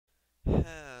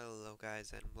Hello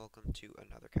guys, and welcome to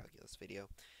another calculus video.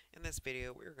 In this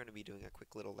video we're going to be doing a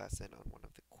quick little lesson on one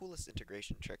of the coolest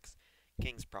integration tricks,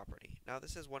 King's property. Now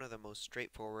this is one of the most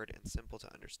straightforward and simple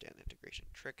to understand integration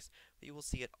tricks, but you will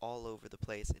see it all over the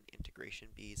place in integration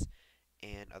bees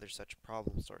and other such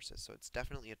problem sources, so it's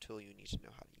definitely a tool you need to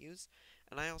know how to use.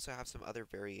 And I also have some other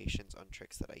variations on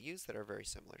tricks that I use that are very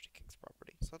similar to King's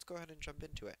property, so let's go ahead and jump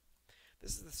into it.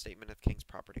 This is the statement of King's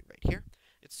property right here.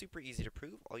 It's super easy to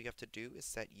prove. All you have to do is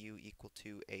set u equal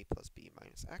to a plus b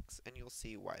minus x, and you'll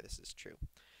see why this is true.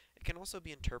 It can also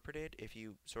be interpreted if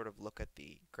you sort of look at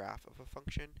the graph of a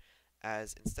function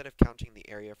as instead of counting the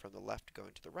area from the left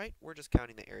going to the right, we're just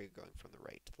counting the area going from the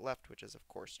right to the left, which is of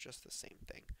course just the same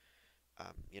thing.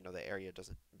 The area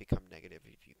doesn't become negative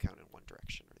if you count in one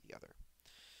direction or the other.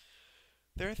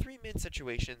 There are three main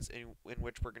situations in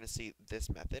which we're going to see this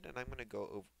method, and I'm going to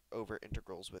go over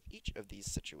integrals with each of these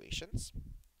situations.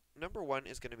 Number one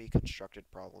is going to be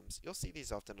constructed problems. You'll see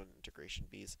these often on integration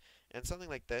bees, and something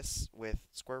like this with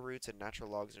square roots and natural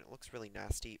logs, and it looks really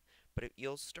nasty, but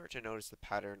you'll start to notice the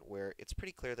pattern where it's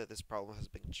pretty clear that this problem has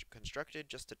been constructed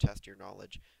just to test your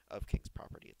knowledge of King's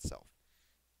property itself.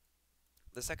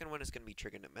 The second one is going to be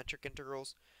trigonometric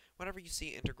integrals. Whenever you see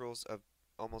integrals of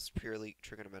almost purely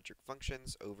trigonometric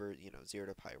functions over, 0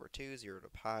 to pi over 2, 0 to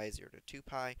pi, 0 to 2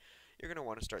 pi, you're going to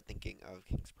want to start thinking of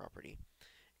King's property.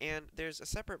 And there's a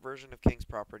separate version of King's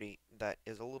property that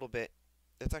is a little bit,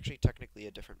 it's actually technically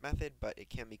a different method, but it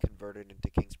can be converted into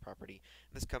King's property.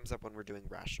 And this comes up when we're doing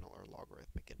rational or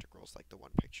logarithmic integrals like the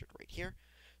one pictured right here.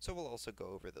 So we'll also go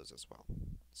over those as well.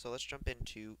 So let's jump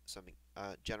into some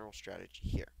general strategy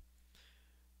here.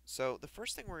 So the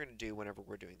first thing we're going to do whenever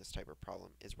we're doing this type of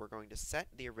problem is we're going to set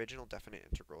the original definite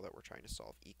integral that we're trying to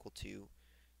solve equal to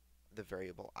the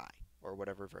variable I, or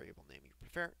whatever variable name you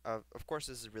prefer. Of course,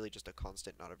 this is really just a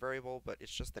constant, not a variable, but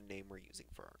it's just the name we're using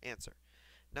for our answer.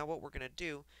 Now what we're going to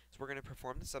do is we're going to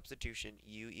perform the substitution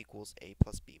u equals a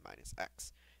plus b minus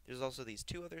x. There's also these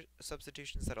two other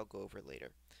substitutions that I'll go over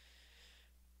later.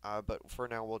 But for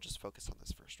now, we'll just focus on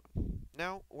this first one.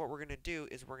 Now, what we're going to do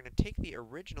is we're going to take the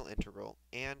original integral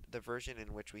and the version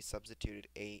in which we substituted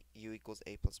u equals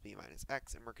a plus b minus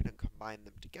x, and we're going to combine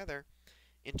them together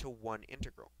into one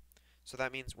integral. So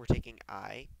that means we're taking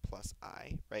I plus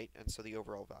I, right? And so the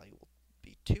overall value will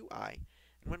be 2I.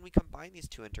 And when we combine these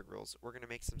two integrals, we're going to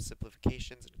make some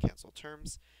simplifications and cancel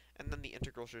terms, and then the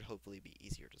integral should hopefully be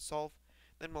easier to solve.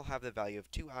 Then we'll have the value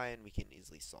of 2I, and we can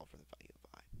easily solve for the value of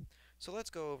I. So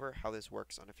let's go over how this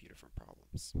works on a few different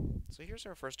problems. So here's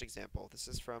our first example. This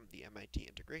is from the MIT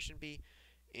Integration Bee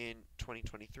in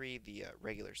 2023, the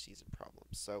regular season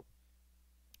problems. So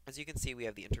as you can see, we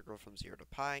have the integral from 0 to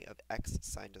pi of x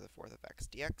sine to the fourth of x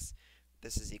dx.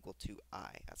 This is equal to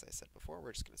I, as I said before.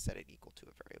 We're just going to set it equal to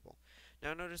a variable.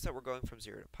 Now notice that we're going from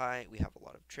 0 to pi. We have a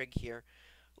lot of trig here.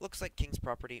 Looks like King's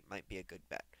property might be a good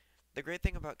bet. The great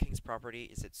thing about King's property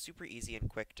is it's super easy and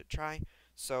quick to try,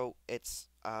 so it's,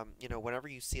 whenever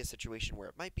you see a situation where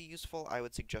it might be useful, I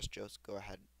would suggest just go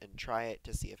ahead and try it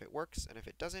to see if it works, and if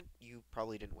it doesn't, you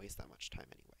probably didn't waste that much time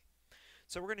anyway.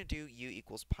 So we're going to do u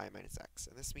equals pi minus x,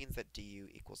 and this means that du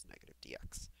equals negative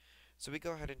dx. So we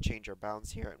go ahead and change our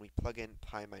bounds here, and we plug in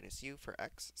pi minus u for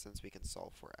x, since we can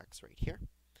solve for x right here.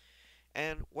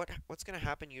 And what's going to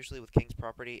happen usually with King's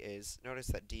property is, notice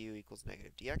that du equals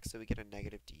negative dx, so we get a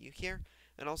negative du here.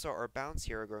 And also our bounds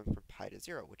here are going from pi to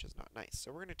 0, which is not nice.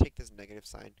 So we're going to take this negative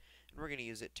sign, and we're going to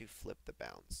use it to flip the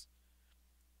bounds.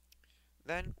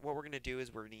 Then what we're going to do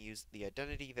is we're going to use the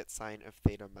identity that sine of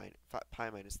theta pi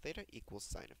minus theta equals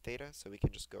sine of theta. So we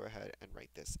can just go ahead and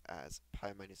write this as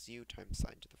pi minus u times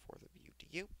sine to the fourth of u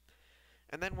du.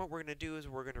 And then what we're going to do is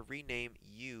we're going to rename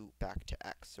u back to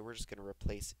x. So we're just going to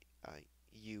replace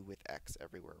u with x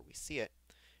everywhere we see it,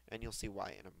 and you'll see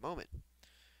why in a moment.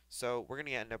 So we're going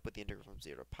to end up with the integral from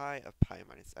 0 to pi of pi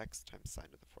minus x times sine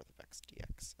to the fourth of x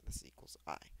dx, and this equals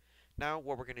I. Now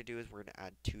what we're going to do is we're going to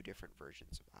add two different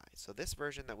versions of I. So this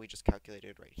version that we just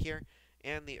calculated right here,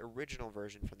 and the original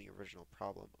version from the original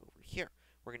problem over here.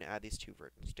 We're going to add these two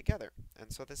versions together.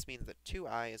 And so this means that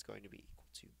 2I is going to be equal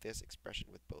to this expression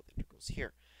with both integrals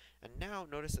here. And now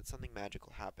notice that something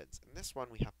magical happens. In this one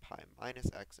we have pi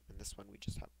minus x, and in this one we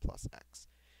just have plus x.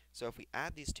 So if we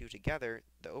add these two together,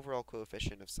 the overall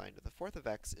coefficient of sine to the fourth of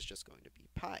x is just going to be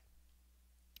pi.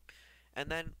 And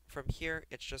then from here,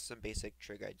 it's just some basic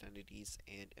trig identities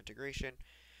and integration.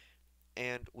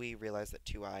 And we realize that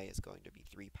 2I is going to be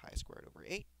 3 pi squared over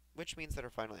 8, which means that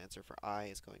our final answer for I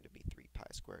is going to be 3 pi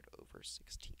squared over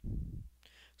 16.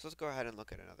 So let's go ahead and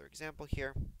look at another example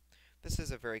here. This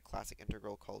is a very classic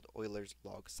integral called Euler's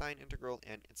log sine integral,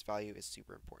 and its value is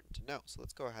super important to know. So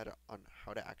let's go ahead on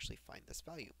how to actually find this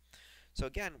value. So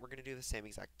again, we're going to do the same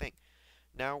exact thing.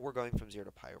 Now we're going from 0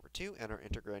 to pi over 2, and our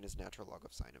integrand is natural log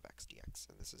of sine of x dx,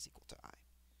 and this is equal to I.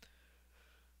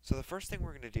 So the first thing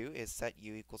we're going to do is set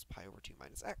u equals pi over 2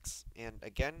 minus x. And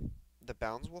again, the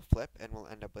bounds will flip, and we'll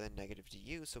end up with a negative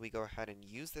du, so we go ahead and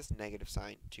use this negative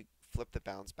sign to flip the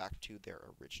bounds back to their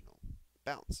original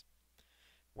bounds.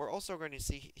 We're also going to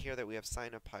see here that we have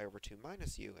sine of pi over 2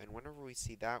 minus u, and whenever we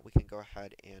see that, we can go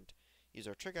ahead and use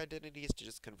our trig identities to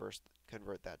just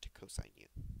convert that to cosine u.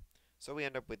 So we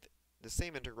end up with the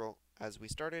same integral as we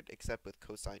started, except with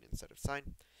cosine instead of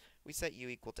sine. We set u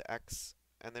equal to x,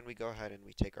 and then we go ahead and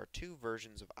we take our two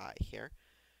versions of I here,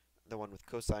 the one with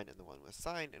cosine and the one with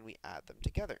sine, and we add them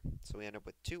together. So we end up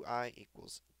with 2I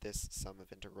equals this sum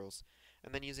of integrals.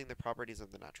 And then using the properties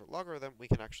of the natural logarithm, we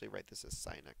can actually write this as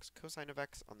sine x cosine of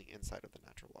x on the inside of the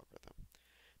natural logarithm.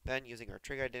 Then, using our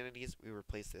trig identities, we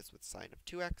replace this with sine of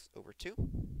 2x over 2.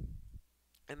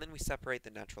 And then we separate the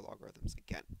natural logarithms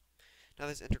again. Now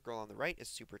this integral on the right is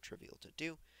super trivial to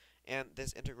do. And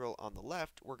this integral on the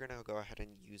left, we're going to go ahead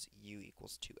and use u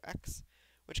equals 2x,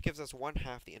 which gives us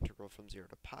 1/2 the integral from 0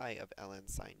 to pi of ln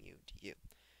sine u du.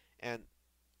 And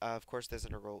of course, this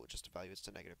integral just evaluates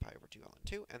to negative pi over 2 ln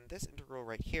 2. And this integral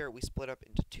right here, we split up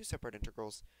into two separate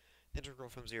integrals. The integral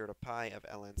from 0 to pi of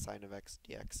ln sine of x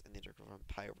dx, and the integral from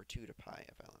pi over 2 to pi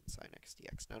of ln sine x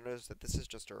dx. Now notice that this is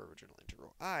just our original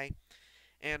integral I,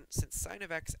 and since sine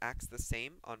of x acts the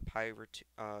same on pi over 2,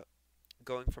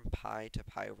 going from pi to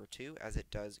pi over 2 as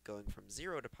it does going from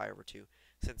 0 to pi over 2,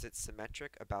 since it's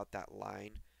symmetric about that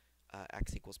line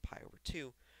x equals pi over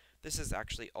 2, this is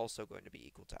actually also going to be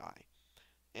equal to I.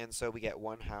 And so we get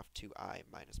 1/2 2I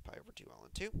minus pi over 2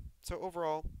 ln 2. So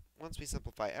overall, once we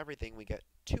simplify everything, we get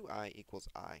 2I equals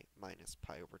I minus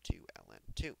pi over 2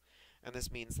 ln 2. And this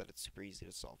means that it's super easy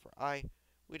to solve for I.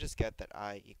 We just get that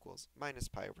I equals minus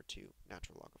pi over 2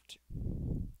 natural log of 2.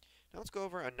 Now let's go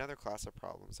over another class of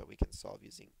problems that we can solve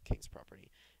using King's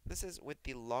property. This is with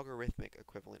the logarithmic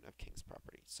equivalent of King's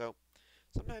property. So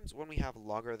sometimes when we have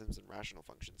logarithms and rational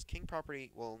functions, King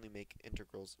property will only make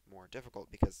integrals more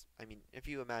difficult because, I mean, if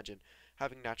you imagine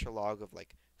having natural log of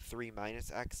like 3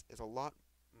 minus x is a lot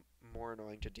more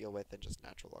annoying to deal with than just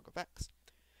natural log of x.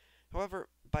 However,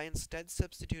 by instead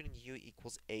substituting u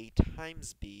equals a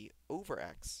times b over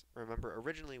x, remember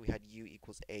originally we had u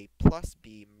equals a plus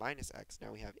b minus x,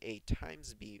 now we have a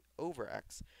times b over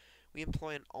x, we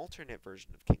employ an alternate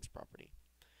version of King's property.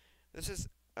 This is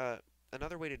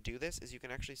another way to do this is you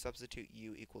can actually substitute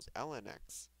u equals ln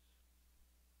x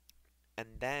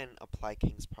and then apply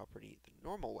King's property the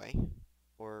normal way,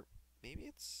 or maybe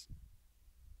it's,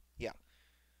 yeah,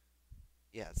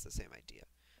 it's the same idea.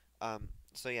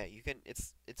 So yeah, you can,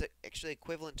 it's actually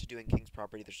equivalent to doing King's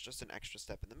property, there's just an extra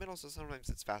step in the middle, so sometimes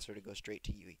it's faster to go straight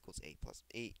to u equals a plus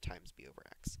a times b over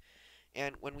x.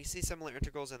 And when we see similar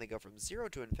integrals and they go from 0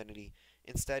 to infinity,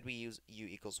 instead we use u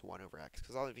equals 1 over x,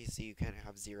 because obviously you can't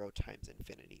have 0 times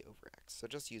infinity over x, so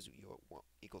just use u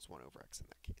equals 1 over x in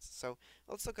that case. So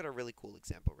let's look at a really cool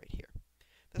example right here.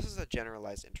 This is a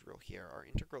generalized integral here. Our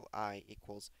integral I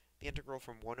equals the integral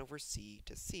from 1 over c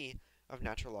to c of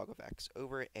natural log of x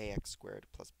over ax squared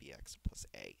plus bx plus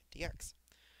a dx.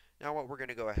 Now what we're going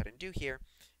to go ahead and do here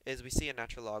is we see a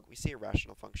natural log, we see a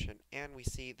rational function, and we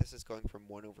see this is going from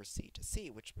 1 over c to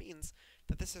c, which means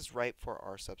that this is ripe for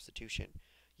our substitution.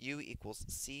 U equals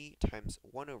c times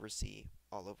 1 over c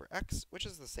all over x, which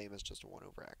is the same as just 1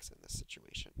 over x in this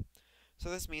situation. So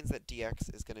this means that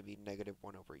dx is going to be negative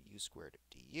 1 over u squared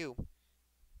du.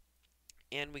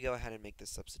 And we go ahead and make this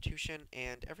substitution,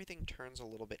 and everything turns a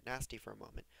little bit nasty for a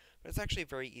moment. But it's actually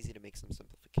very easy to make some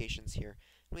simplifications here.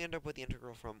 And we end up with the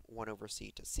integral from 1 over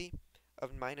c to c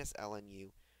of minus ln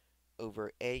u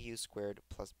over au squared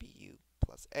plus bu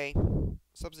plus a.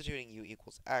 Substituting u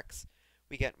equals x,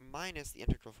 we get minus the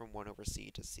integral from 1 over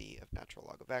c to c of natural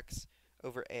log of x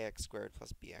over ax squared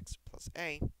plus bx plus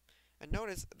a. And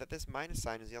notice that this minus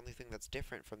sign is the only thing that's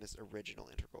different from this original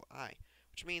integral I,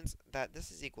 which means that this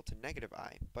is equal to negative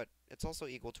I, but it's also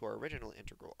equal to our original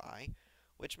integral I,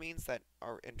 which means that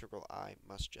our integral I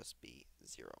must just be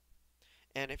 0.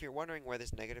 And if you're wondering where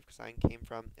this negative sign came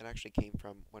from, it actually came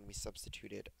from when we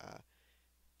substituted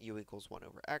u equals 1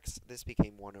 over x. This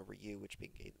became 1 over u, which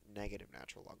became negative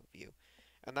natural log of u.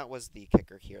 And that was the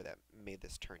kicker here that made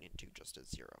this turn into just a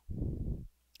 0.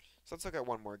 So let's look at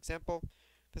one more example.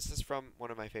 This is from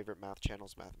one of my favorite math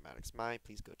channels, Mathematics My.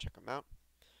 Please go check them out.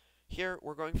 Here,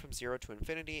 we're going from 0 to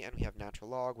infinity, and we have natural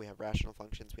log, we have rational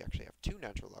functions, we actually have two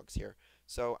natural logs here.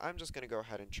 So I'm just going to go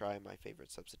ahead and try my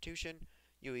favorite substitution,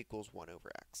 u equals 1 over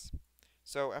x.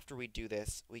 So after we do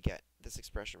this, we get this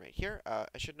expression right here. I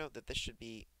should note that this should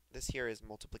be this here is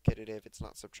multiplicative. It's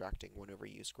not subtracting 1 over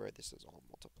u squared. This is all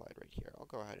multiplied right here. I'll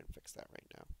go ahead and fix that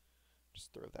right now.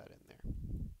 Just throw that in there.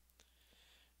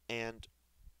 And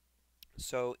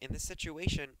so in this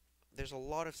situation, there's a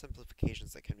lot of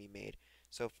simplifications that can be made.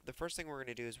 So the first thing we're going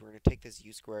to do is we're going to take this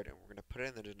u squared and we're going to put it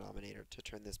in the denominator to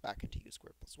turn this back into u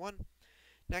squared plus 1.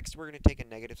 Next, we're going to take a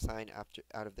negative sign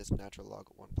out of this natural log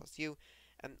 1 plus u,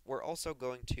 and we're also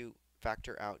going to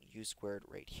factor out u squared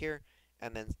right here,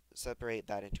 and then separate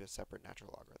that into a separate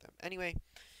natural logarithm. Anyway,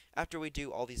 after we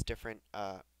do all these different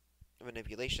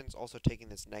manipulations, also taking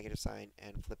this negative sign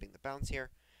and flipping the bounds here,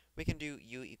 we can do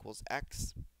u equals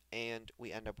x, and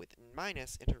we end up with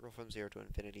minus integral from 0 to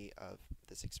infinity of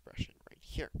this expression right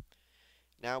here.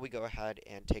 Now we go ahead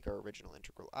and take our original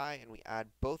integral I, and we add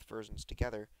both versions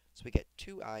together, so we get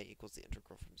 2I equals the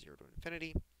integral from 0 to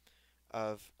infinity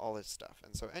of all this stuff.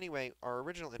 And so anyway, our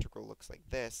original integral looks like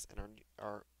this, and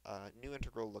our new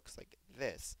integral looks like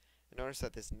this. And notice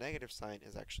that this negative sign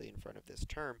is actually in front of this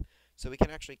term, so we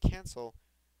can actually cancel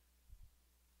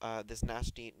this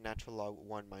nasty natural log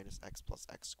 1 minus x plus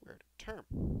x squared term.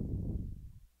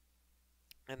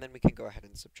 And then we can go ahead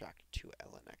and subtract 2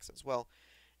 ln x as well.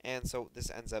 And so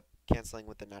this ends up canceling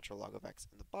with the natural log of x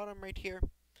in the bottom right here.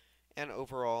 And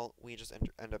overall, we just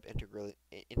end up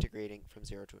integrating from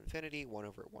 0 to infinity, 1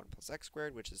 over 1 plus x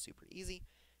squared, which is super easy.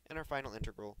 And our final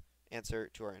integral answer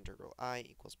to our integral I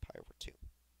equals pi over 2.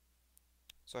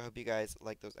 So I hope you guys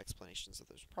like those explanations of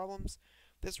those problems.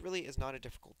 This really is not a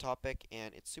difficult topic,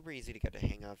 and it's super easy to get a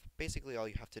hang of. Basically, all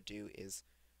you have to do is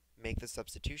make the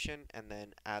substitution and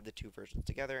then add the two versions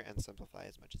together and simplify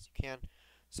as much as you can.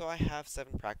 So I have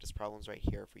 7 practice problems right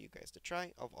here for you guys to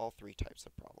try of all 3 types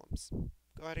of problems.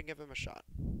 Go ahead and give them a shot.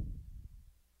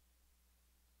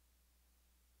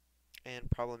 And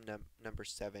problem number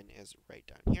 7 is right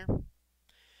down here.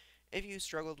 If you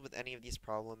struggled with any of these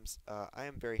problems, I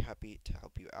am very happy to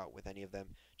help you out with any of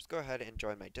them. Just go ahead and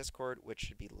join my Discord, which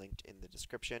should be linked in the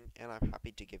description, and I'm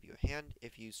happy to give you a hand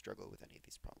if you struggle with any of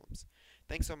these problems.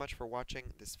 Thanks so much for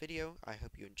watching this video. I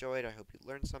hope you enjoyed. I hope you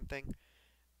learned something.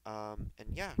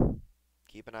 And yeah,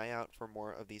 keep an eye out for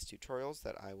more of these tutorials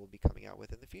that I will be coming out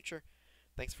with in the future.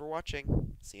 Thanks for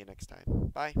watching. See you next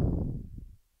time. Bye.